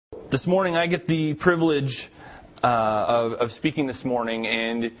This morning I get the privilege of speaking this morning,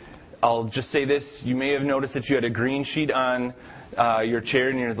 and I'll just say this. You may have noticed that you had a green sheet on your chair,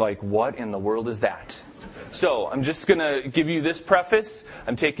 and you're like, what in the world is that? So I'm just going to give you this preface.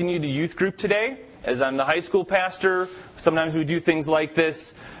 I'm taking you to youth group today. As I'm the high school pastor, sometimes we do things like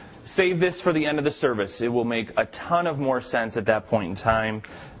this. Save this for the end of the service. It will make a ton of more sense at that point in time.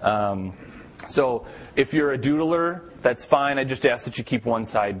 So if you're a doodler, that's fine. I just ask that you keep one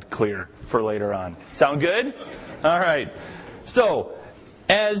side clear for later on. Sound good? All right. So,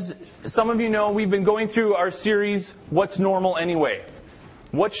 as some of you know, we've been going through our series, What's Normal Anyway?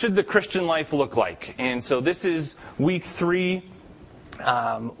 What should the Christian life look like? And so this is week 3.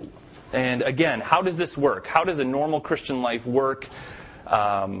 And again, how does this work? How does a normal Christian life work?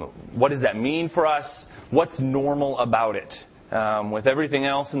 What does that mean for us? What's normal about it? With everything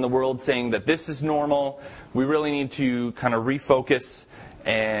else in the world saying that this is normal, we really need to kind of refocus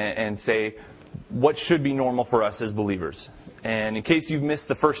and say what should be normal for us as believers. And in case you've missed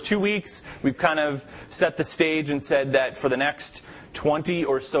the first 2 weeks, we've kind of set the stage and said that for the next 20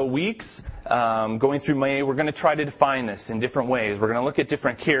 or so weeks, going through May, we're going to try to define this in different ways. We're going to look at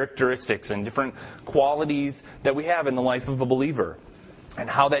different characteristics and different qualities that we have in the life of a believer and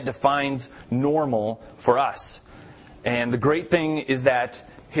how that defines normal for us. And the great thing is that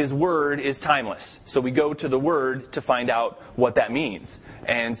His Word is timeless. So we go to the Word to find out what that means.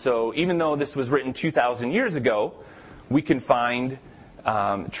 And so even though this was written 2,000 years ago, we can find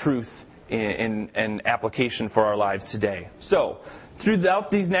truth in application for our lives today. So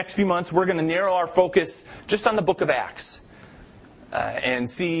throughout these next few months, we're going to narrow our focus just on the book of Acts and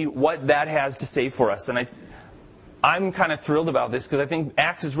see what that has to say for us. And I'm kind of thrilled about this because I think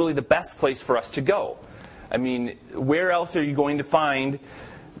Acts is really the best place for us to go. I mean, where else are you going to find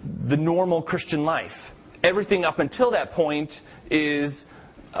the normal Christian life? Everything up until that point is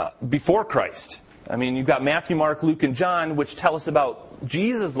before Christ. I mean, you've got Matthew, Mark, Luke, and John, which tell us about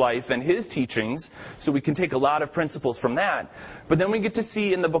Jesus' life and His teachings, so we can take a lot of principles from that. But then we get to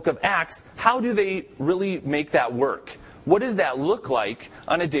see in the book of Acts, how do they really make that work? What does that look like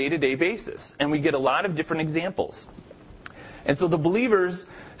on a day-to-day basis? And we get a lot of different examples. And so the believers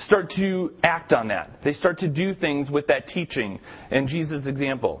start to act on that. They start to do things with that teaching and Jesus'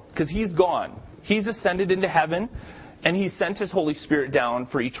 example. Because He's gone. He's ascended into heaven, and He sent His Holy Spirit down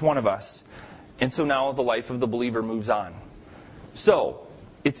for each one of us. And so now the life of the believer moves on. So,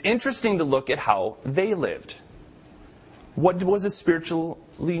 it's interesting to look at how they lived. What was a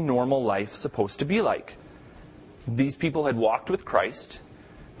spiritually normal life supposed to be like? These people had walked with Christ.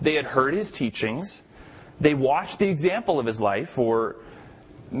 They had heard His teachings. They watched the example of His life, or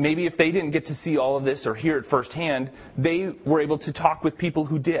maybe if they didn't get to see all of this or hear it firsthand, they were able to talk with people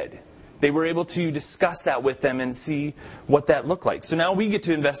who did. They were able to discuss that with them and see what that looked like. So now we get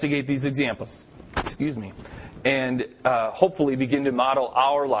to investigate these examples, and hopefully begin to model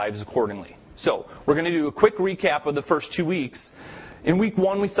our lives accordingly. So we're going to do a quick recap of the first 2 weeks. In week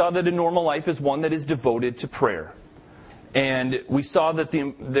 1, we saw that a normal life is one that is devoted to prayer. And we saw that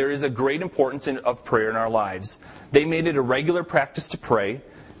there is a great importance of prayer in our lives. They made it a regular practice to pray.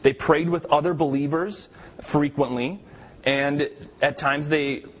 They prayed with other believers frequently. And at times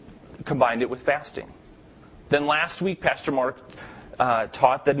they combined it with fasting. Then last week, Pastor Mark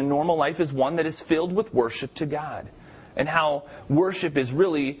taught that a normal life is one that is filled with worship to God. And how worship is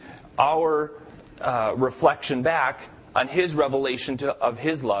really our reflection back on His revelation of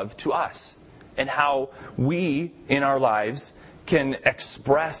His love to us. And how we, in our lives, can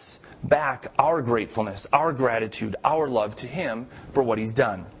express back our gratefulness, our gratitude, our love to Him for what He's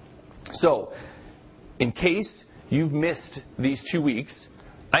done. So, in case you've missed these 2 weeks,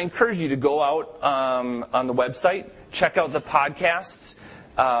 I encourage you to go out on the website, check out the podcasts,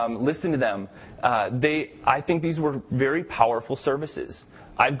 listen to them. I think these were very powerful services.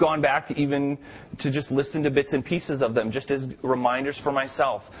 I've gone back even to just listen to bits and pieces of them, just as reminders for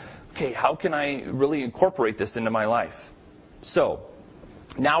myself. Okay, how can I really incorporate this into my life? So,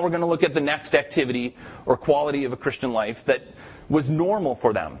 now we're going to look at the next activity or quality of a Christian life that was normal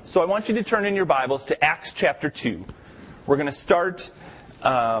for them. So I want you to turn in your Bibles to Acts chapter 2. We're going to start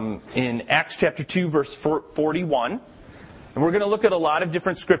in Acts chapter 2, verse 41. And we're going to look at a lot of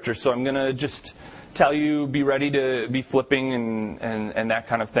different scriptures. So I'm going to just tell you, be ready to be flipping and that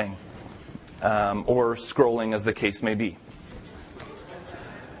kind of thing. Or scrolling, as the case may be.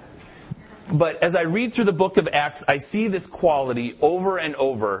 But as I read through the book of Acts, I see this quality over and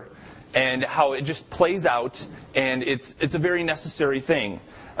over and how it just plays out, and it's a very necessary thing.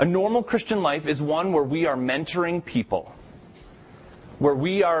 A normal Christian life is one where we are mentoring people, where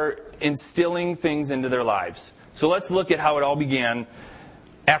we are instilling things into their lives. So let's look at how it all began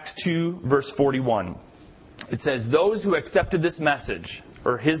Acts 2, verse 41. It says, those who accepted this message,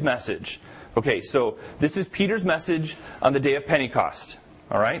 or his message. Okay, so this is Peter's message on the day of Pentecost.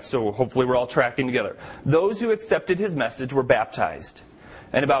 All right, so hopefully we're all tracking together. Those who accepted his message were baptized,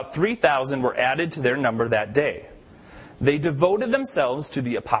 and about 3,000 were added to their number that day. They devoted themselves to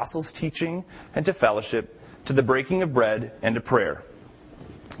the apostles' teaching and to fellowship, to the breaking of bread and to prayer.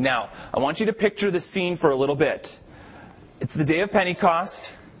 Now, I want you to picture this scene for a little bit. It's the day of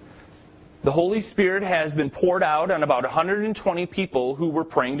Pentecost. The Holy Spirit has been poured out on about 120 people who were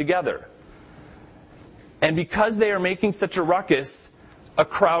praying together. And because they are making such a ruckus, a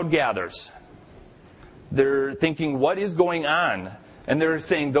crowd gathers. They're thinking, what is going on? And they're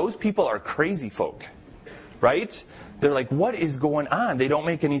saying, those people are crazy folk. Right? They're like, what is going on? They don't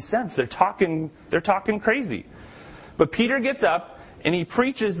make any sense. They're talking crazy. But Peter gets up and he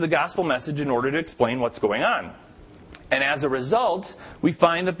preaches the gospel message in order to explain what's going on. And as a result, we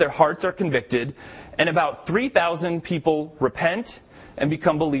find that their hearts are convicted, and about 3,000 people repent and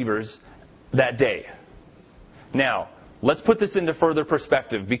become believers that day. Now, let's put this into further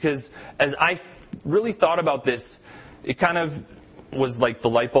perspective, because as I really thought about this, it kind of was like the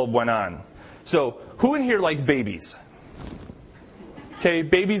light bulb went on. So, who in here likes babies? Okay,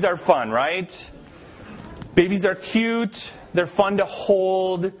 babies are fun, right? Babies are cute. They're fun to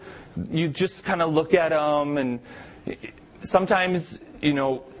hold. You just kind of look at them, and sometimes,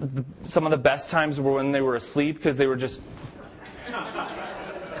 some of the best times were when they were asleep, because they were just,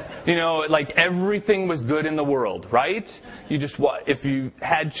 like everything was good in the world, right? If you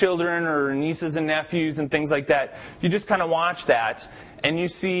had children or nieces and nephews and things like that, you just kind of watch that, and you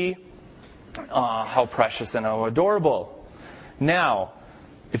see, how precious and how adorable. Now,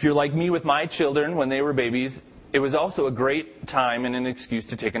 if you're like me with my children when they were babies, it was also a great time and an excuse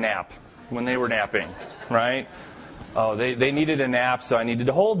to take a nap when they were napping, right? Oh, they needed a nap, so I needed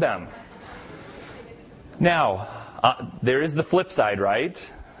to hold them. Now, there is the flip side,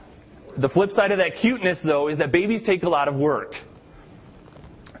 right? The flip side of that cuteness, though, is that babies take a lot of work.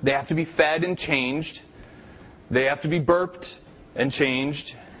 They have to be fed and changed. They have to be burped and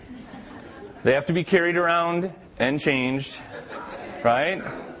changed. They have to be carried around and changed. Right?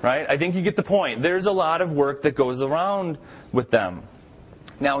 Right? I think you get the point. There's a lot of work that goes around with them.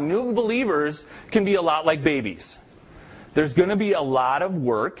 Now, new believers can be a lot like babies. There's going to be a lot of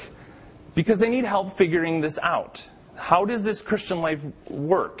work because they need help figuring this out. How does this Christian life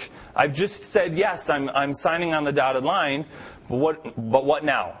work? I've just said, yes, I'm signing on the dotted line, but what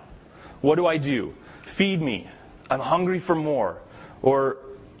now? What do I do? Feed me. I'm hungry for more. Or,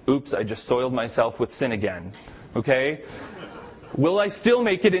 oops, I just soiled myself with sin again. Okay? Will I still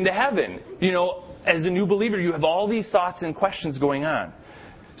make it into heaven? As a new believer, you have all these thoughts and questions going on.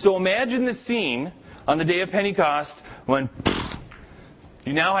 So imagine the scene on the day of Pentecost when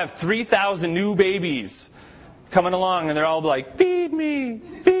you now have 3,000 new babies coming along, and they're all like, feed me,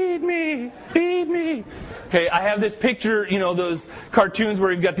 feed me, feed me. Okay, I have this picture, those cartoons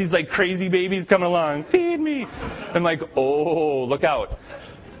where you've got these like crazy babies coming along, feed me. I'm like, oh, look out.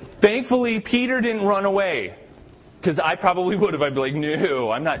 Thankfully, Peter didn't run away, because I probably would have. I'd be like,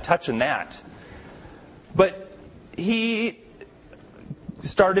 no, I'm not touching that. But he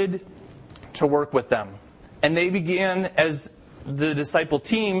started to work with them. And they began, as the disciple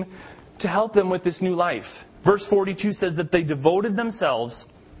team, to help them with this new life. Verse 42 says that they devoted themselves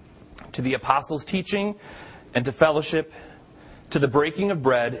to the apostles' teaching and to fellowship, to the breaking of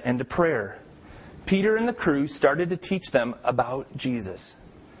bread and to prayer. Peter and the crew started to teach them about Jesus,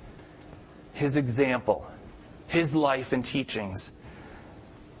 his example, his life and teachings.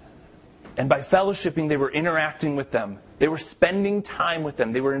 And by fellowshipping, they were interacting with them. They were spending time with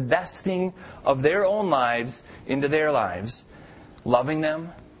them. They were investing of their own lives into their lives, loving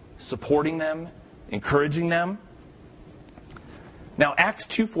them, supporting them, encouraging them. Now, Acts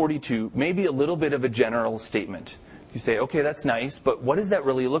 2:42 may be a little bit of a general statement. You say, okay, that's nice, but what does that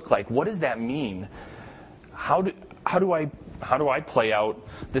really look like? What does that mean? How do I play out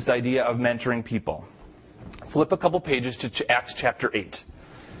this idea of mentoring people? Flip a couple pages to Acts chapter 8.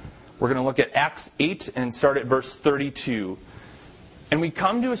 We're going to look at Acts 8 and start at verse 32. And we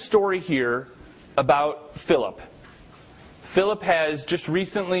come to a story here about Philip. Philip has just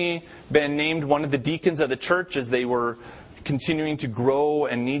recently been named one of the deacons of the church as they were continuing to grow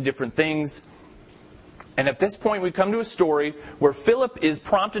and need different things. And at this point, we come to a story where Philip is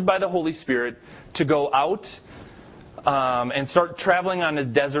prompted by the Holy Spirit to go out and start traveling on a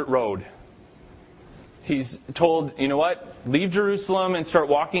desert road. He's told, you know what, leave Jerusalem and start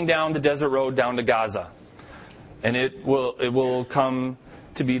walking down the desert road down to Gaza. And it will come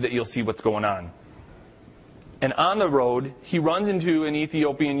to be that you'll see what's going on. And on the road, he runs into an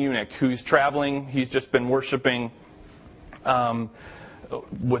Ethiopian eunuch who's traveling. He's just been worshiping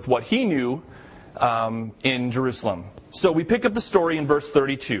with what he knew in Jerusalem. So we pick up the story in verse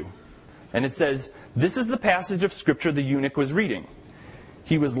 32. And it says, "This is the passage of Scripture the eunuch was reading.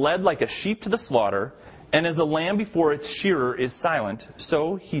 He was led like a sheep to the slaughter, and as a lamb before its shearer is silent,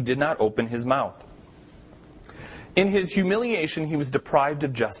 so he did not open his mouth. In his humiliation he was deprived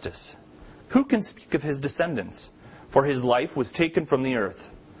of justice. Who can speak of his descendants? For his life was taken from the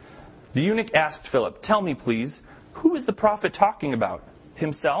earth." The eunuch asked Philip, "Tell me, please, who is the prophet talking about?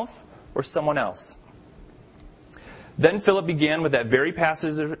 Himself or someone else?" Then Philip began with that very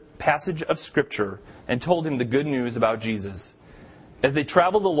passage of Scripture and told him the good news about Jesus. As they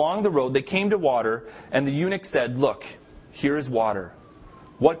traveled along the road, they came to water, and the eunuch said, "Look, here is water.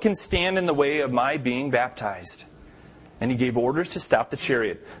 What can stand in the way of my being baptized?" And he gave orders to stop the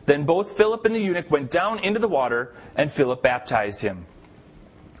chariot. Then both Philip and the eunuch went down into the water, and Philip baptized him.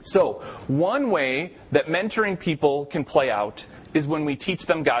 So, one way that mentoring people can play out is when we teach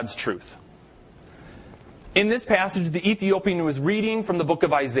them God's truth. In this passage, the Ethiopian was reading from the book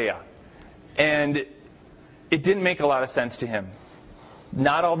of Isaiah, and it didn't make a lot of sense to him.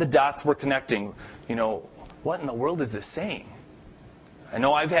 Not all the dots were connecting. What in the world is this saying? I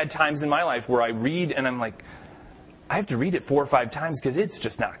know I've had times in my life where I read and I'm like, I have to read it 4 or 5 times because it's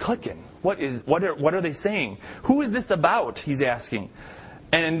just not clicking. What are they saying? Who is this about? He's asking.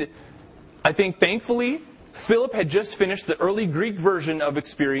 And I think thankfully, Philip had just finished the early Greek version of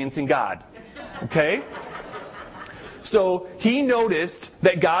experiencing God. Okay? So he noticed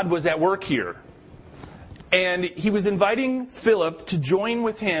that God was at work here. And he was inviting Philip to join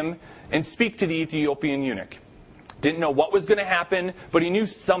with him and speak to the Ethiopian eunuch. Didn't know what was going to happen, but he knew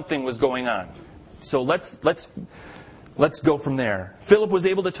something was going on. So let's go from there. Philip was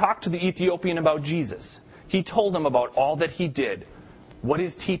able to talk to the Ethiopian about Jesus. He told him about all that he did, what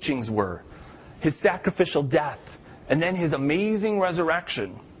his teachings were, his sacrificial death, and then his amazing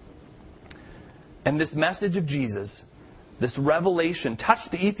resurrection. And this message of Jesus, this revelation,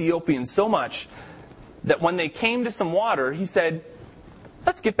 touched the Ethiopian so much that when they came to some water, he said,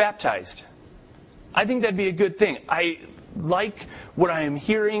 "Let's get baptized. I think that'd be a good thing. I like what I am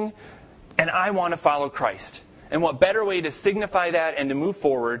hearing, and I want to follow Christ." And what better way to signify that and to move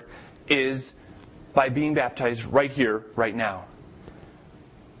forward is by being baptized right here, right now.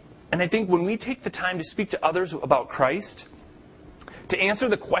 And I think when we take the time to speak to others about Christ, to answer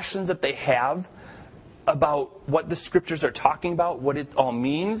the questions that they have about what the Scriptures are talking about, what it all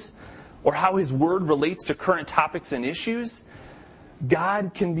means, or how His Word relates to current topics and issues,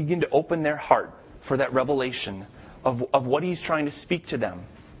 God can begin to open their heart for that revelation of what He's trying to speak to them.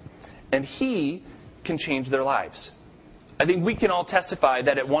 And He can change their lives. I think we can all testify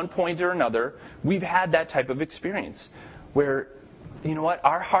that at one point or another, we've had that type of experience where,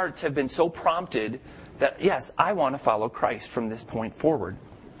 our hearts have been so prompted that, yes, I want to follow Christ from this point forward.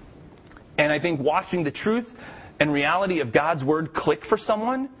 And I think watching the truth and reality of God's Word click for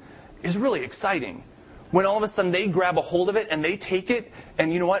someone is really exciting. When all of a sudden they grab a hold of it and they take it,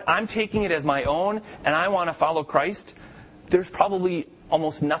 and I'm taking it as my own, and I want to follow Christ, there's probably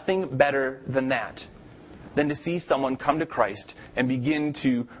almost nothing better than that, than to see someone come to Christ and begin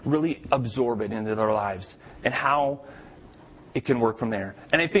to really absorb it into their lives and how it can work from there.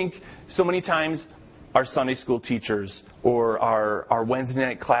 And I think so many times our Sunday school teachers or our Wednesday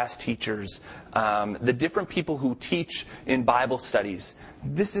night class teachers, the different people who teach in Bible studies,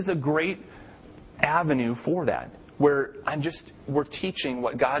 this is a great avenue for that, where we're teaching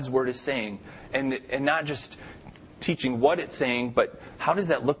what God's Word is saying, and not just teaching what it's saying, but how does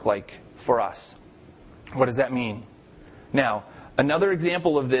that look like for us? What does that mean? Now, another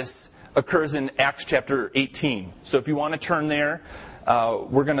example of this occurs in Acts chapter 18. So if you want to turn there,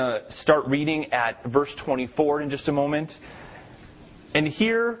 we're going to start reading at verse 24 in just a moment. And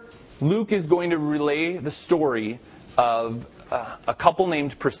here, Luke is going to relay the story of a couple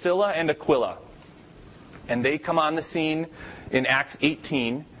named Priscilla and Aquila. And they come on the scene in Acts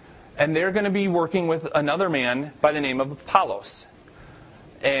 18, and they're going to be working with another man by the name of Apollos.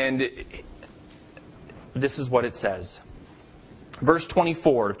 And this is what it says. Verse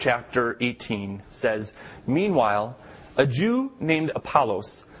 24 of chapter 18 says, "Meanwhile, a Jew named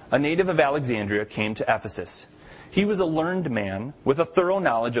Apollos, a native of Alexandria, came to Ephesus. He was a learned man with a thorough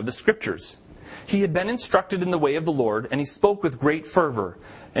knowledge of the Scriptures. He had been instructed in the way of the Lord, and he spoke with great fervor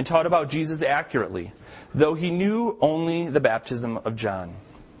and taught about Jesus accurately, though he knew only the baptism of John."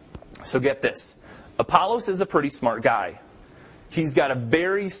 So get this. Apollos is a pretty smart guy. He's got a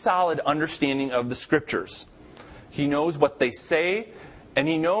very solid understanding of the Scriptures. He knows what they say, and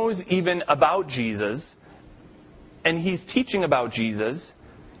he knows even about Jesus and he's teaching about Jesus,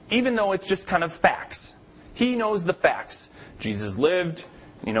 even though it's just kind of facts. He knows the facts. Jesus lived.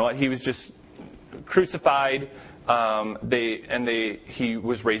 You know what? He was just crucified. He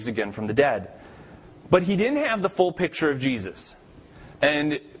was raised again from the dead. But he didn't have the full picture of Jesus.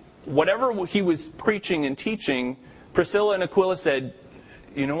 And whatever he was preaching and teaching, Priscilla and Aquila said,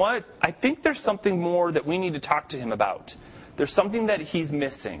 you know what? I think there's something more that we need to talk to him about. There's something that he's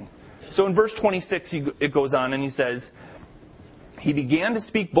missing. So in verse 26, it goes on and he says, he began to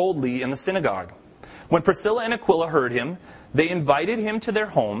speak boldly in the synagogue. When Priscilla and Aquila heard him, they invited him to their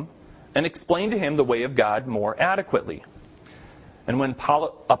home and explained to him the way of God more adequately. And when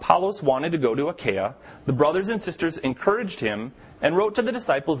Apollos wanted to go to Achaia, the brothers and sisters encouraged him and wrote to the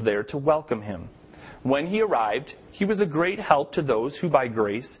disciples there to welcome him. When he arrived, he was a great help to those who by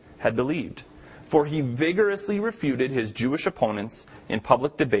grace had believed. For he vigorously refuted his Jewish opponents in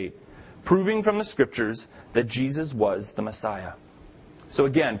public debate, proving from the Scriptures that Jesus was the Messiah. So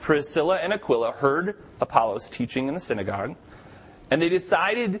again, Priscilla and Aquila heard Apollos teaching in the synagogue, and they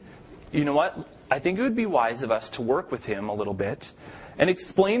decided, you know what, I think it would be wise of us to work with him a little bit and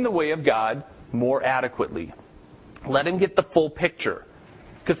explain the way of God more adequately. Let him get the full picture.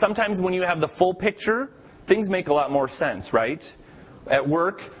 Because sometimes when you have the full picture, things make a lot more sense, right? At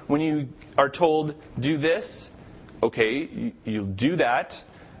work, when you are told, do this, okay, you'll do that.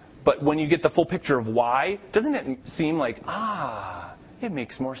 But when you get the full picture of why, doesn't it seem like, it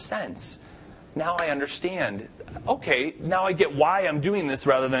makes more sense. Now I understand. Okay, now I get why I'm doing this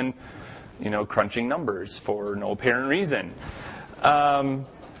rather than, crunching numbers for no apparent reason.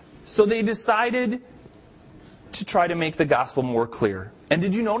 So they decided to try to make the gospel more clear. And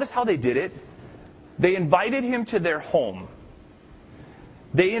did you notice how they did it? They invited him to their home.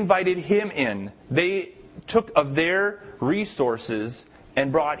 They invited him in. They took of their resources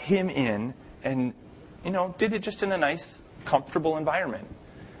and brought him in and, did it just in a nice, comfortable environment.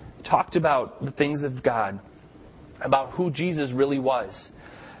 Talked about the things of God, about who Jesus really was,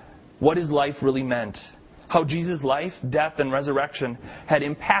 what his life really meant, how Jesus' life, death, and resurrection had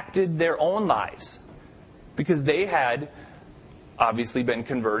impacted their own lives. Because they had obviously been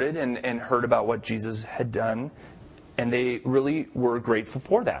converted and heard about what Jesus had done, and they really were grateful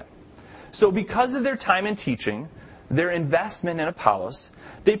for that. So because of their time in teaching, their investment in Apollos,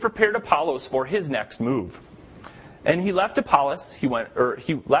 they prepared Apollos for his next move. And he left he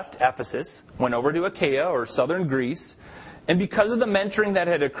left Ephesus, went over to Achaia or southern Greece, and because of the mentoring that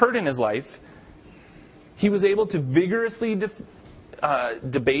had occurred in his life, he was able to vigorously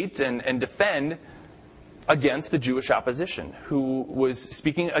debate and defend against the Jewish opposition, who was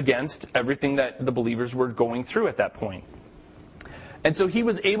speaking against everything that the believers were going through at that point. And so he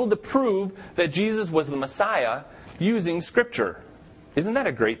was able to prove that Jesus was the Messiah using Scripture. Isn't that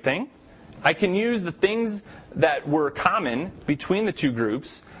a great thing? I can use the things that were common between the two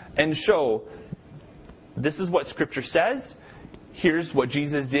groups and show this is what Scripture says, here's what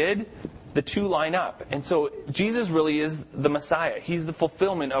Jesus did, the two line up. And so Jesus really is the Messiah. He's the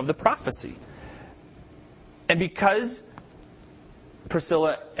fulfillment of the prophecy. And because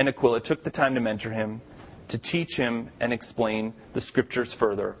Priscilla and Aquila took the time to mentor him, to teach him and explain the Scriptures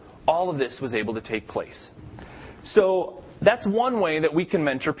further, all of this was able to take place. So that's one way that we can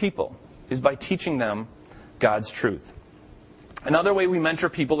mentor people, is by teaching them God's truth. Another way we mentor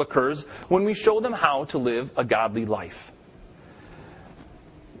people occurs when we show them how to live a godly life.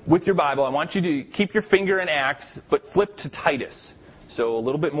 With your Bible, I want you to keep your finger in Acts, but flip to Titus. So a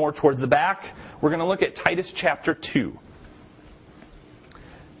little bit more towards the back. We're going to look at Titus chapter 2.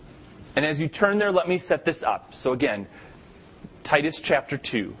 And as you turn there, let me set this up. So again, Titus chapter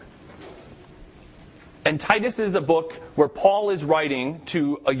 2. And Titus is a book where Paul is writing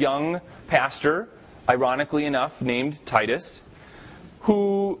to a young pastor, ironically enough, named Titus,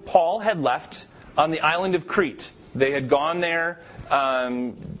 who Paul had left on the island of Crete. They had gone there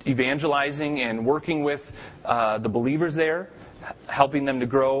evangelizing and working with the believers there, helping them to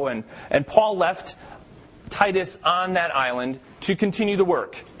grow. And Paul left Titus on that island to continue the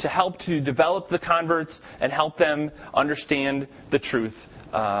work, to help to develop the converts and help them understand the truth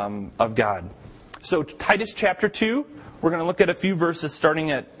of God. So Titus chapter 2, we're going to look at a few verses starting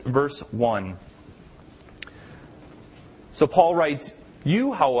at verse 1. So Paul writes,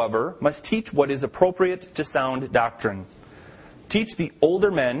 "You, however, must teach what is appropriate to sound doctrine. Teach the older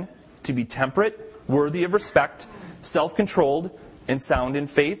men to be temperate, worthy of respect, self-controlled, and sound in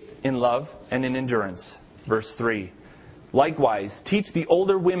faith, in love, and in endurance." Verse 3. "Likewise, teach the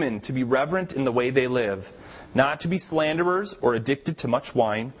older women to be reverent in the way they live, not to be slanderers or addicted to much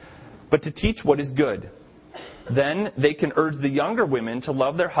wine, but to teach what is good. Then they can urge the younger women to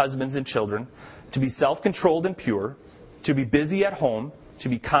love their husbands and children, to be self-controlled and pure, to be busy at home, to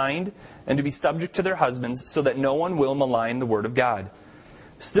be kind, and to be subject to their husbands, so that no one will malign the word of God.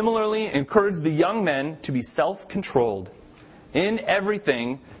 Similarly, encourage the young men to be self-controlled. In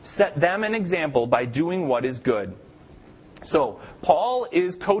everything, set them an example by doing what is good. So, Paul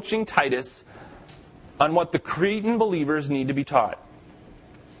is coaching Titus on what the Cretan believers need to be taught.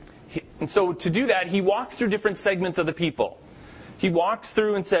 And so to do that, he walks through different segments of the people. He walks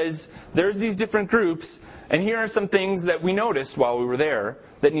through and says, there's these different groups, and here are some things that we noticed while we were there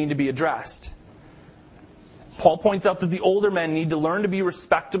that need to be addressed. Paul points out that the older men need to learn to be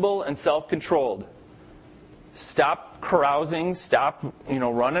respectable and self-controlled. Stop carousing, stop,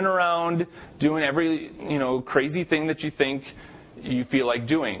 running around, doing every, crazy thing that you think you feel like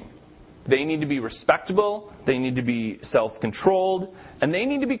doing. They need to be respectable, they need to be self-controlled, and they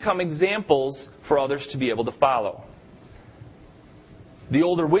need to become examples for others to be able to follow. The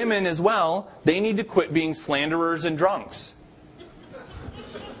older women as well, they need to quit being slanderers and drunks.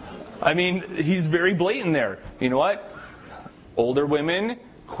 I mean, he's very blatant there. You know what? Older women,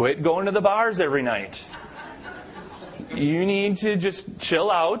 quit going to the bars every night. You need to just chill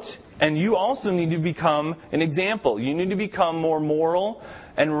out, and you also need to become an example. You need to become more moral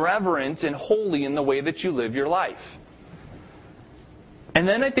and reverent and holy in the way that you live your life. And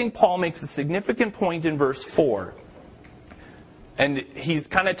then I think Paul makes a significant point in verse 4. And he's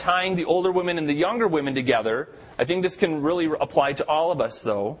kind of tying the older women and the younger women together. I think this can really apply to all of us,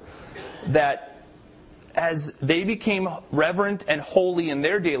 though, that as they became reverent and holy in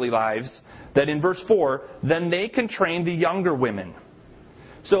their daily lives, that in verse 4, then they can train the younger women.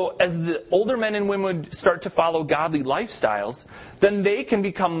 So as the older men and women start to follow godly lifestyles, then they can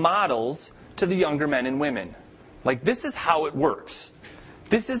become models to the younger men and women. Like, this is how it works.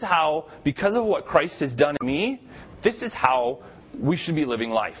 This is how, because of what Christ has done in me, this is how we should be living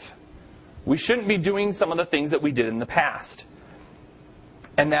life. We shouldn't be doing some of the things that we did in the past.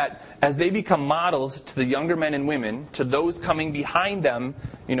 And that as they become models to the younger men and women, to those coming behind them,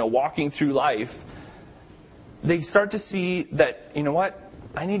 walking through life, they start to see that, you know what?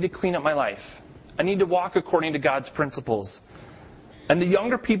 I need to clean up my life. I need to walk according to God's principles. And the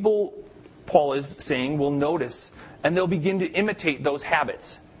younger people, Paul is saying, will notice, and they'll begin to imitate those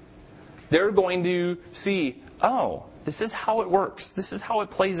habits. They're going to see, oh, this is how it works. This is how it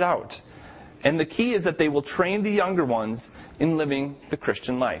plays out. And the key is that they will train the younger ones in living the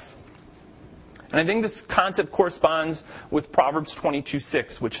Christian life. And I think this concept corresponds with Proverbs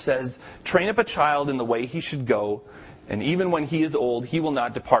 22:6, which says, train up a child in the way he should go, and even when he is old, he will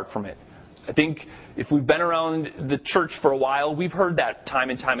not depart from it. I think if we've been around the church for a while, we've heard that time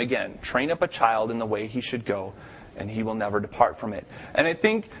and time again. Train up a child in the way he should go, and he will never depart from it. And I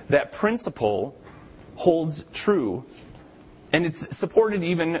think that principle holds true, and it's supported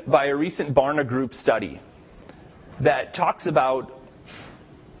even by a recent Barna Group study that talks about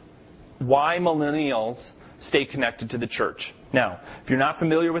why millennials stay connected to the church. Now, if you're not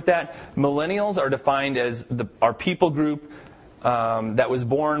familiar with that, millennials are defined as our people group that was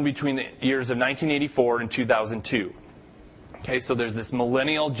born between the years of 1984 and 2002. Okay, so there's this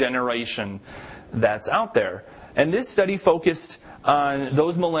millennial generation that's out there. And this study focused on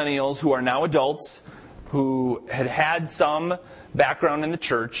those millennials who are now adults, who had some background in the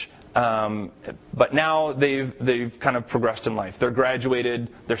church, but now they've kind of progressed in life. They're graduated,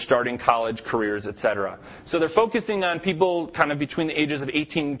 they're starting college careers, etc. So they're focusing on people kind of between the ages of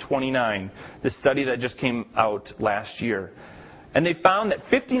 18 and 29, this study that just came out last year. And they found that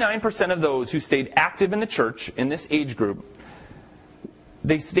 59% of those who stayed active in the church, in this age group,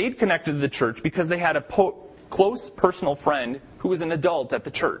 they stayed connected to the church because they had a close personal friend who was an adult at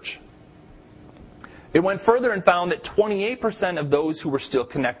the church. It went further and found that 28% of those who were still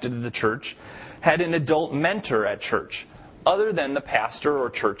connected to the church had an adult mentor at church, other than the pastor or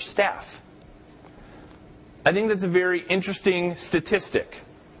church staff. I think that's a very interesting statistic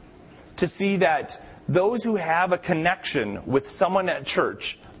to see that those who have a connection with someone at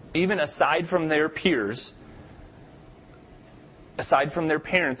church, even aside from their peers, aside from their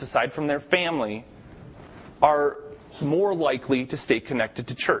parents, aside from their family, are more likely to stay connected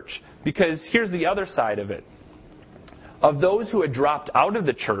to church. Because here's the other side of it. Of those who had dropped out of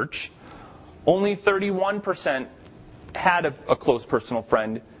the church, only 31% had a close personal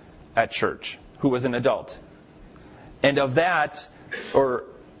friend at church who was an adult. And of that, or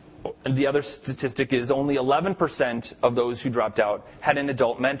the other statistic is only 11% of those who dropped out had an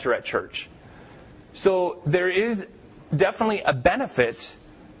adult mentor at church. So there is definitely a benefit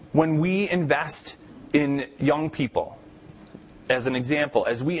when we invest in young people. As an example,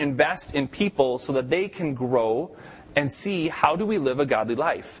 as we invest in people so that they can grow and see how do we live a godly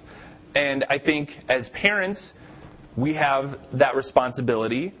life. And I think as parents, we have that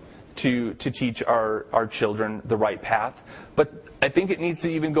responsibility to teach our children the right path. But I think it needs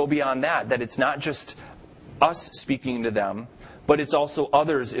to even go beyond that it's not just us speaking to them, but it's also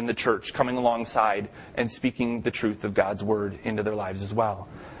others in the church coming alongside and speaking the truth of God's Word into their lives as well.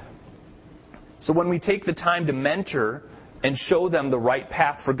 So when we take the time to mentor and show them the right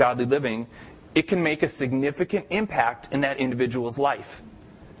path for godly living, it can make a significant impact in that individual's life.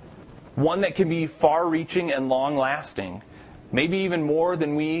 One that can be far-reaching and long-lasting, maybe even more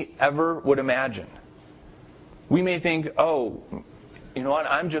than we ever would imagine. We may think, oh, you know what,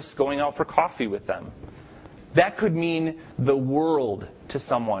 I'm just going out for coffee with them. That could mean the world to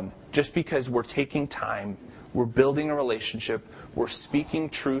someone just because we're taking time, we're building a relationship, we're speaking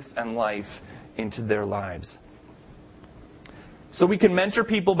truth and life into their lives. So we can mentor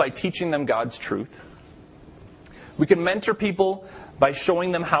people by teaching them God's truth. We can mentor people by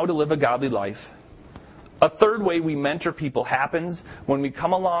showing them how to live a godly life. A third way we mentor people happens when we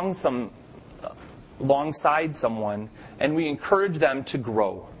come alongside someone and we encourage them to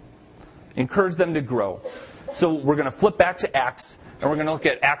grow. Encourage them to grow. So we're going to flip back to Acts, and we're going to look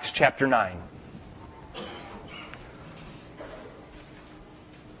at Acts chapter 9.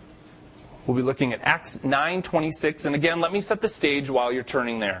 We'll be looking at Acts 9:26. And again, let me set the stage while you're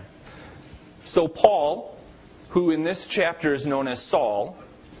turning there. So Paul, who in this chapter is known as Saul,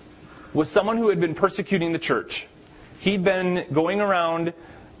 was someone who had been persecuting the church. He'd been going around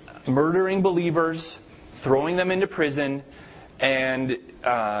murdering believers, throwing them into prison, and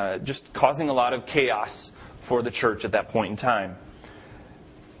just causing a lot of chaos for the church at that point in time.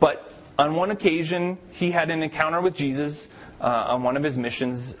 But on one occasion, he had an encounter with Jesus on one of his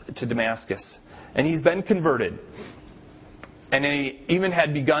missions to Damascus. And he's been converted. And he even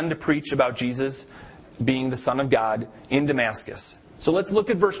had begun to preach about Jesus being the Son of God in Damascus. So let's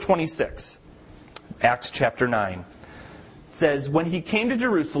look at verse 26, Acts chapter 9. It says, when he came to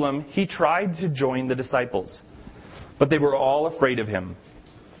Jerusalem, he tried to join the disciples, but they were all afraid of him,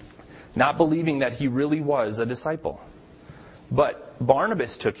 not believing that he really was a disciple. But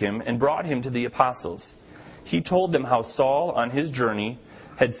Barnabas took him and brought him to the apostles. He told them how Saul, on his journey,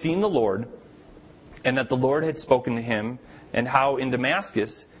 had seen the Lord, and that the Lord had spoken to him, and how in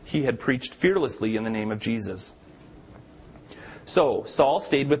Damascus he had preached fearlessly in the name of Jesus. So Saul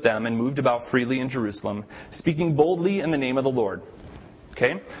stayed with them and moved about freely in Jerusalem, speaking boldly in the name of the Lord.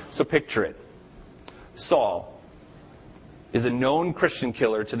 Okay? So picture it. Saul is a known Christian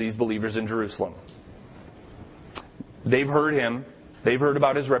killer to these believers in Jerusalem. They've heard him. They've heard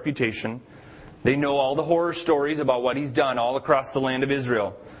about his reputation. They know all the horror stories about what he's done all across the land of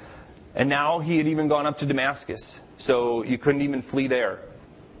Israel. And now he had even gone up to Damascus, so you couldn't even flee there.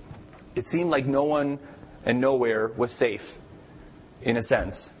 It seemed like no one and nowhere was safe, in a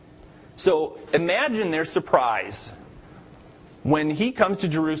sense. So imagine their surprise when he comes to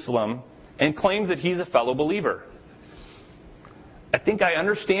Jerusalem and claims that he's a fellow believer. I think I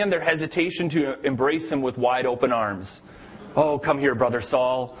understand their hesitation to embrace him with wide open arms. Oh, come here, Brother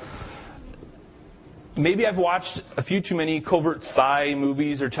Saul. Maybe I've watched a few too many covert spy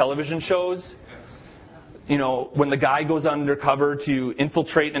movies or television shows. You know, when the guy goes undercover to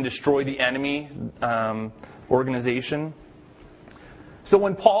infiltrate and destroy the enemy organization. So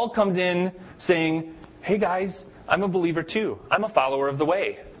when Paul comes in saying, hey guys, I'm a believer too. I'm a follower of the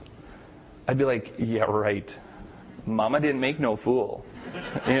way. I'd be like, yeah, right. Mama didn't make no fool.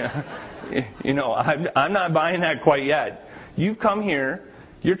 You know, I'm not buying that quite yet. You've come here.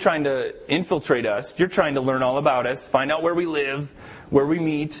 You're trying to infiltrate us. You're trying to learn all about us, find out where we live, where we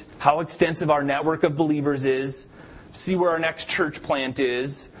meet, how extensive our network of believers is, see where our next church plant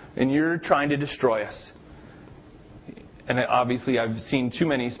is, and you're trying to destroy us. And obviously I've seen too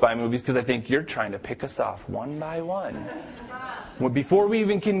many spy movies because I think you're trying to pick us off one by one. Before we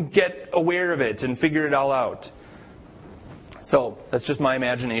even can get aware of it and figure it all out. So that's just my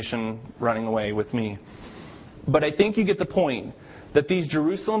imagination running away with me. But I think you get the point that these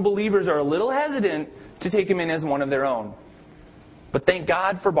Jerusalem believers are a little hesitant to take him in as one of their own. But thank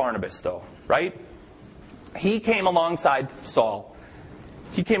God for Barnabas, though, right? He came alongside Saul.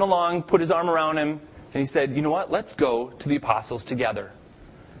 He came along, put his arm around him, and he said, you know what? Let's go to the apostles together.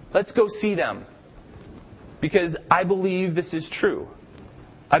 Let's go see them. Because I believe this is true.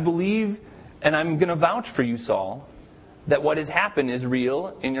 I believe, and I'm going to vouch for you, Saul, that what has happened is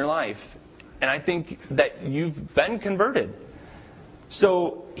real in your life. And I think that you've been converted.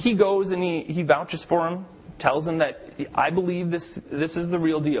 So he goes and he vouches for him, tells him that I believe this is the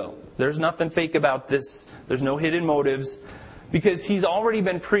real deal. There's nothing fake about this. There's no hidden motives. Because he's already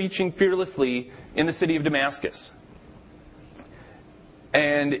been preaching fearlessly in the city of Damascus.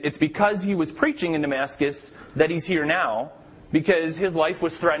 And it's because he was preaching in Damascus that he's here now, because his life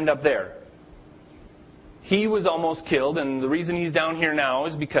was threatened up there. He was almost killed, and the reason he's down here now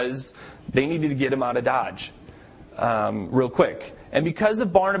is because they needed to get him out of Dodge real quick. And because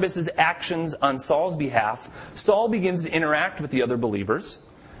of Barnabas' actions on Saul's behalf, Saul begins to interact with the other believers,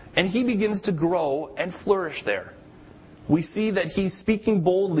 and he begins to grow and flourish there. We see that he's speaking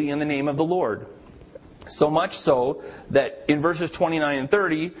boldly in the name of the Lord. So much so that in verses 29 and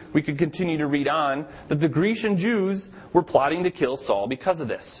 30, we could continue to read on, that the Grecian Jews were plotting to kill Saul because of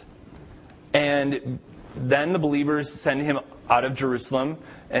this. And then the believers send him out of Jerusalem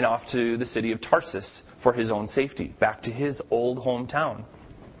and off to the city of Tarsus for his own safety, back to his old hometown.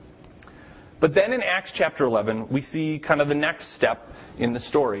 But then in Acts chapter 11, we see kind of the next step in the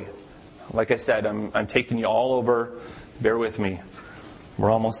story. Like I said, I'm taking you all over. Bear with me.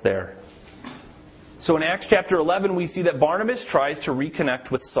 We're almost there. So in Acts chapter 11, we see that Barnabas tries to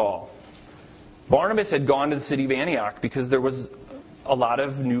reconnect with Saul. Barnabas had gone to the city of Antioch because there was a lot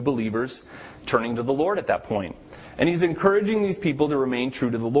of new believers turning to the Lord at that point. And he's encouraging these people to remain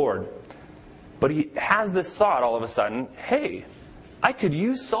true to the Lord. But he has this thought all of a sudden, hey, I could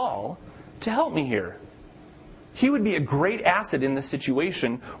use Saul to help me here. He would be a great asset in this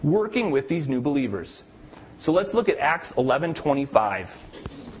situation, working with these new believers. So let's look at Acts 11:25.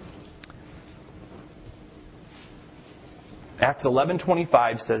 Acts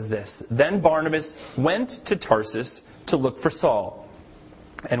 11:25 says this, "Then Barnabas went to Tarsus to look for Saul.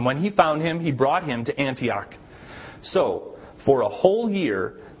 And when he found him, he brought him to Antioch. So, for a whole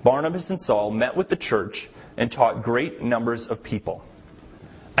year, Barnabas and Saul met with the church and taught great numbers of people."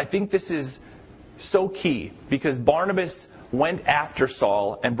 I think this is so key, because Barnabas went after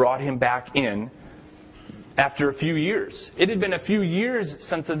Saul and brought him back in after a few years. It had been a few years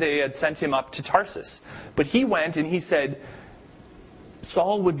since they had sent him up to Tarsus. But he went and he said,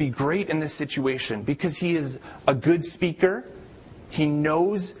 Saul would be great in this situation because he is a good speaker. He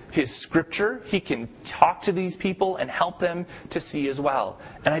knows his scripture. He can talk to these people and help them to see as well.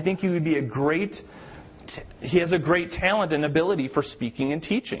 And I think he would be he has a great talent and ability for speaking and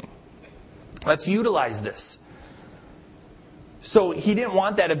teaching. Let's utilize this. So he didn't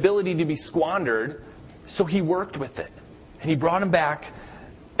want that ability to be squandered, so he worked with it. And he brought him back,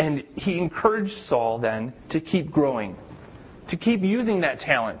 and he encouraged Saul then to keep growing, to keep using that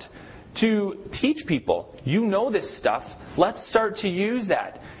talent, to teach people. You know this stuff. Let's start to use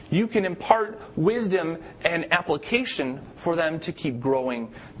that. You can impart wisdom and application for them to keep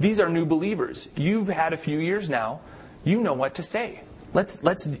growing. These are new believers. You've had a few years now. You know what to say.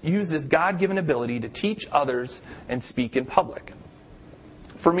 Let's use this God-given ability to teach others and speak in public.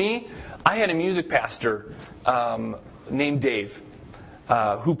 For me, I had a music pastor named Dave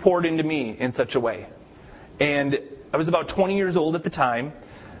who poured into me in such a way. And I was about 20 years old at the time,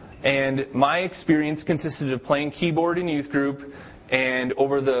 and my experience consisted of playing keyboard in youth group, and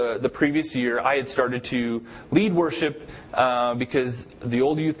over the previous year I had started to lead worship because the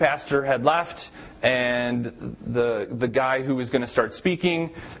old youth pastor had left, and the guy who was going to start speaking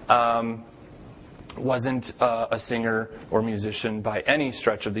wasn't a singer or musician by any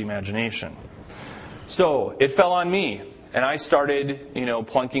stretch of the imagination. So it fell on me, and I started,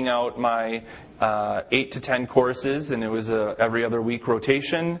 plunking out my 8 to 10 choruses, and it was a every other week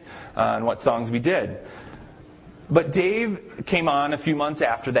rotation on what songs we did. But Dave came on a few months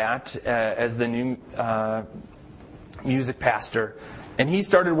after that as the new music pastor, and he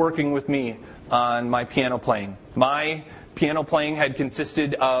started working with me on my piano playing. My piano playing had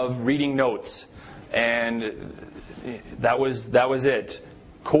consisted of reading notes, and that was it.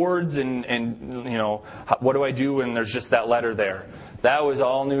 Chords and what do I do when there's just that letter there? That was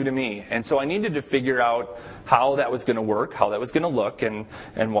all new to me. And so I needed to figure out how that was going to work, how that was going to look, and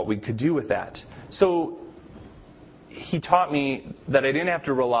what we could do with that. So he taught me that I didn't have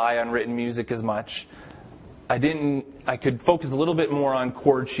to rely on written music as much. I could focus a little bit more on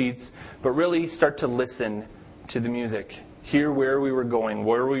chord sheets, but really start to listen to the music, hear where we were going,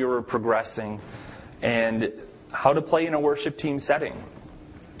 where we were progressing, and how to play in a worship team setting.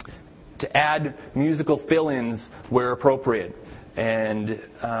 To add musical fill-ins where appropriate, and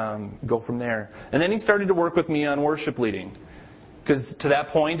go from there. And then he started to work with me on worship leading. Because to that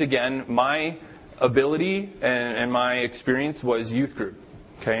point, again, my ability and my experience was youth group.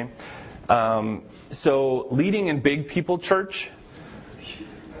 Okay, so leading in big people church,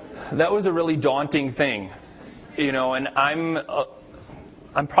 that was a really daunting thing. And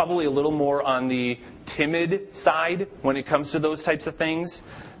I'm probably a little more on the timid side when it comes to those types of things.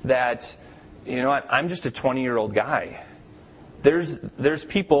 That, I'm just a 20-year-old guy. There's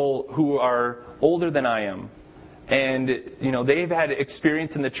people who are older than I am, And, they've had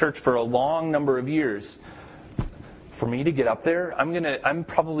experience in the church for a long number of years. For me to get up there, I'm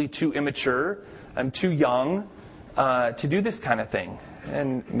probably too immature. I'm too young to do this kind of thing.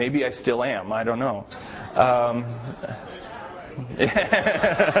 And maybe I still am. I don't know.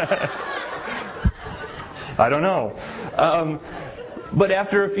 I don't know. But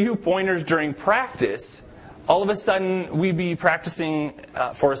after a few pointers during practice, all of a sudden we'd be practicing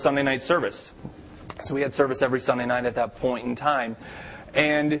for a Sunday night service. So we had service every Sunday night at that point in time.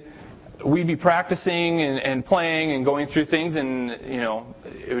 And we'd be practicing and playing and going through things, and,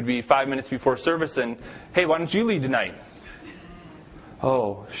 it would be 5 minutes before service, and, hey, why don't you lead tonight?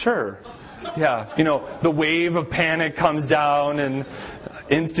 Oh, sure. Yeah, the wave of panic comes down, and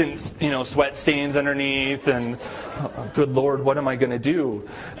instant, sweat stains underneath, and, good Lord, what am I going to do?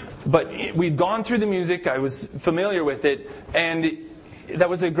 But we'd gone through the music, I was familiar with it, and that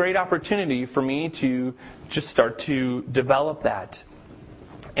was a great opportunity for me to just start to develop that.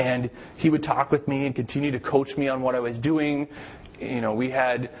 And he would talk with me and continue to coach me on what I was doing. We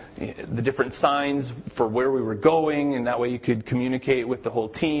had the different signs for where we were going, and that way you could communicate with the whole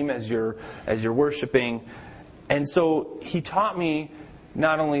team as you're worshiping. And so he taught me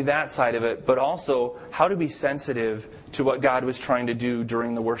not only that side of it, but also how to be sensitive to what God was trying to do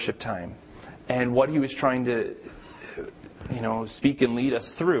during the worship time, and what he was trying to speak and lead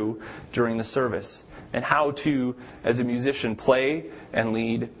us through during the service, and how to, as a musician, play and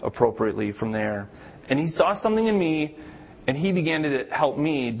lead appropriately from there. And he saw something in me, and he began to help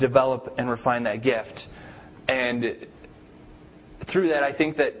me develop and refine that gift. And through that, I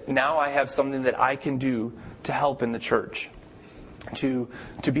think that now I have something that I can do to help in the church, to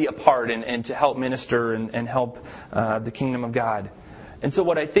be a part and to help minister and help the kingdom of God. And so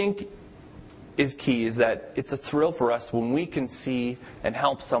what I think is key is that it's a thrill for us when we can see and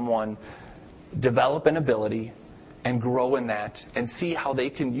help someone develop an ability and grow in that, and see how they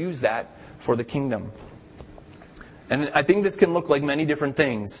can use that for the kingdom. And I think this can look like many different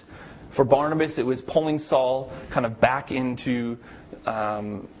things. For Barnabas, it was pulling Saul kind of back into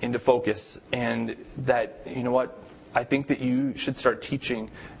focus, and that, I think that you should start teaching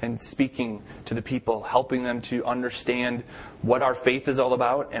and speaking to the people, helping them to understand what our faith is all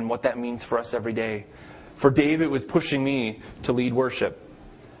about and what that means for us every day. For Dave, it was pushing me to lead worship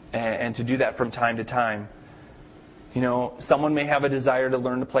and to do that from time to time. Someone may have a desire to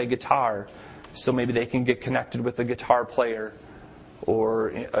learn to play guitar, so maybe they can get connected with a guitar player or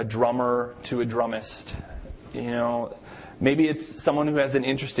a drummer to a drummist. Maybe it's someone who has an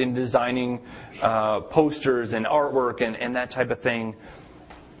interest in designing posters and artwork and that type of thing.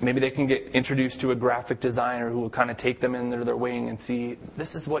 Maybe they can get introduced to a graphic designer who will kind of take them under their wing and see,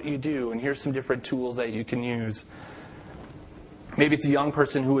 this is what you do, and here's some different tools that you can use. Maybe it's a young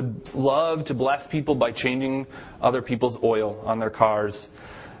person who would love to bless people by changing other people's oil on their cars.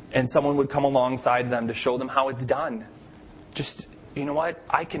 And someone would come alongside them to show them how it's done. Just,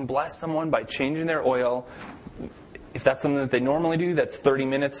 I can bless someone by changing their oil. If that's something that they normally do, that's 30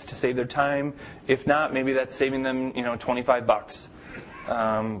 minutes to save their time. If not, maybe that's saving them, $25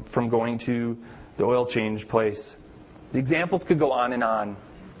 from going to the oil change place. The examples could go on and on.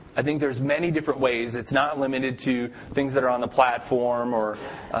 I think there's many different ways. It's not limited to things that are on the platform or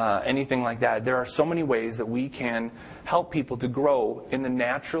anything like that. There are so many ways that we can help people to grow in the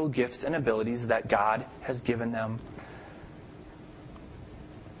natural gifts and abilities that God has given them.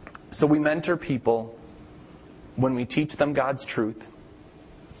 So we mentor people when we teach them God's truth,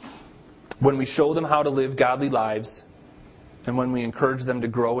 when we show them how to live godly lives, and when we encourage them to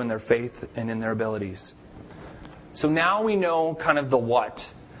grow in their faith and in their abilities. So now we know kind of the what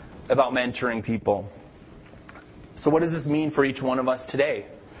about mentoring people. So what does this mean for each one of us today?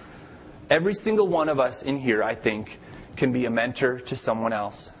 Every single one of us in here, I think, can be a mentor to someone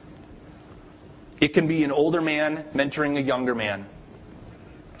else. It can be an older man mentoring a younger man.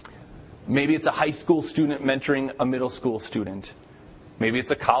 Maybe it's a high school student mentoring a middle school student. Maybe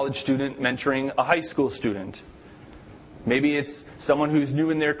it's a college student mentoring a high school student. Maybe it's someone who's new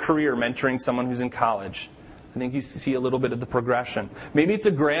in their career mentoring someone who's in college. I think you see a little bit of the progression. Maybe it's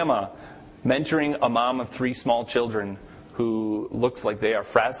a grandma mentoring a mom of 3 small children who looks like they are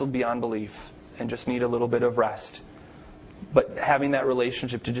frazzled beyond belief and just need a little bit of rest. But having that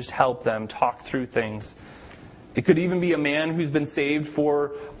relationship to just help them talk through things. It could even be a man who's been saved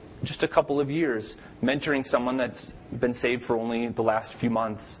for just a couple of years, mentoring someone that's been saved for only the last few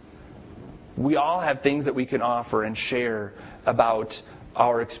months. We all have things that we can offer and share about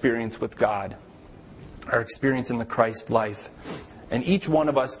our experience with God, our experience in the Christ life. And each one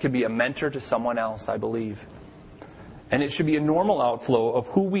of us can be a mentor to someone else, I believe. And it should be a normal outflow of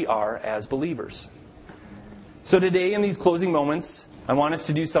who we are as believers. So today, in these closing moments, I want us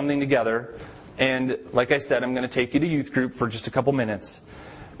to do something together. And like I said, I'm going to take you to youth group for just a couple minutes.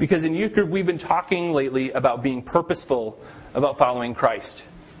 Because in youth group, we've been talking lately about being purposeful about following Christ.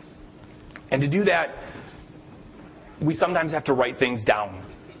 And to do that, we sometimes have to write things down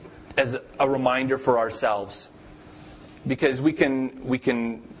as a reminder for ourselves. Because we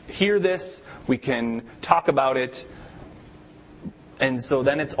can hear this, we can talk about it, and so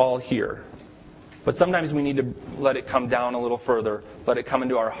then it's all here. But sometimes we need to let it come down a little further. Let it come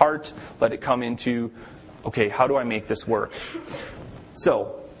into our heart. Let it come into, okay, how do I make this work?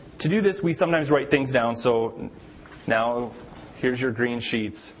 So, to do this, we sometimes write things down. So, now, here's your green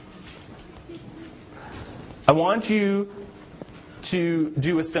sheets. I want you to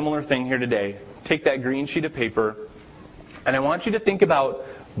do a similar thing here today. Take that green sheet of paper, and I want you to think about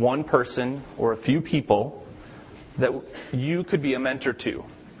one person or a few people that you could be a mentor to.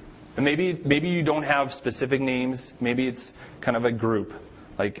 And maybe you don't have specific names. Maybe it's kind of a group.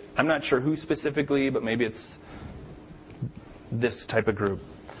 Like, I'm not sure who specifically, but maybe it's this type of group.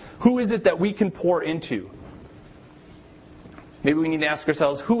 Who is it that we can pour into? Maybe we need to ask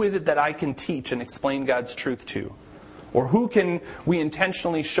ourselves, who is it that I can teach and explain God's truth to? Or who can we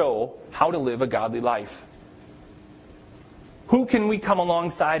intentionally show how to live a godly life? Who can we come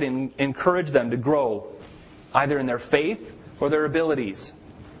alongside and encourage them to grow, either in their faith or their abilities?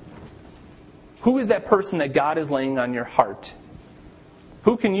 Who is that person that God is laying on your heart?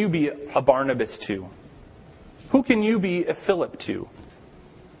 Who can you be a Barnabas to? Who can you be a Philip to?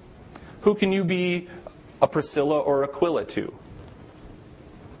 Who can you be a Priscilla or Aquila to?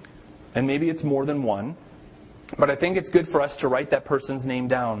 And maybe it's more than one, but I think it's good for us to write that person's name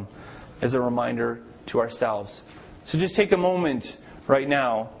down as a reminder to ourselves. So just take a moment right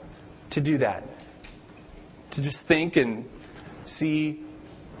now to do that. To just think and see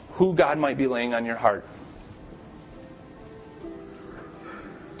who God might be laying on your heart.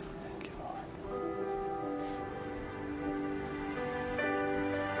 Thank you, Lord.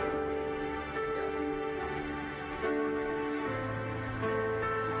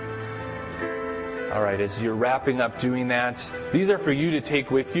 All right, as you're wrapping up doing that, these are for you to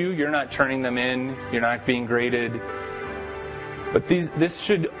take with you. You're not turning them in. You're not being graded. But this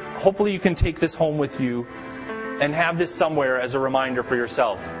should, hopefully you can take this home with you and have this somewhere as a reminder for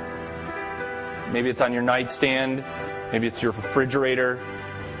yourself. Maybe it's on your nightstand. Maybe it's your refrigerator.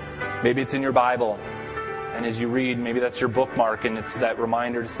 Maybe it's in your Bible. And as you read, maybe that's your bookmark, and it's that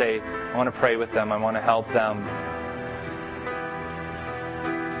reminder to say, I want to pray with them. I want to help them.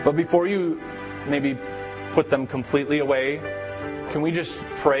 But before you maybe put them completely away, can we just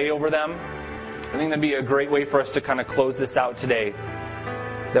pray over them? I think that'd be a great way for us to kind of close this out today.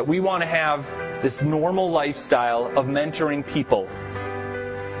 That we want to have this normal lifestyle of mentoring people.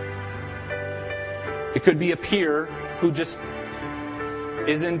 It could be a peer who just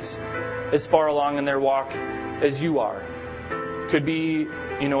isn't as far along in their walk as you are. It could be,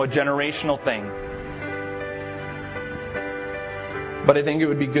 a generational thing. But I think it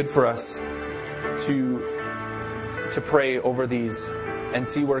would be good for us to pray over these and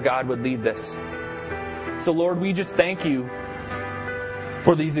see where God would lead this. So Lord, we just thank you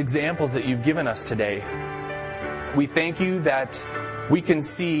for these examples that you've given us today. We thank you that we can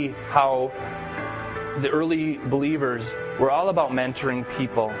see how the early believers were all about mentoring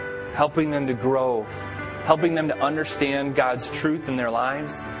people, helping them to grow, helping them to understand God's truth in their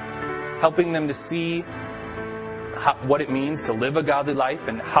lives, helping them to see what it means to live a godly life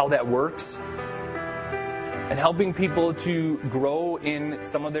and how that works, and helping people to grow in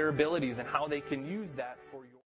some of their abilities and how they can use that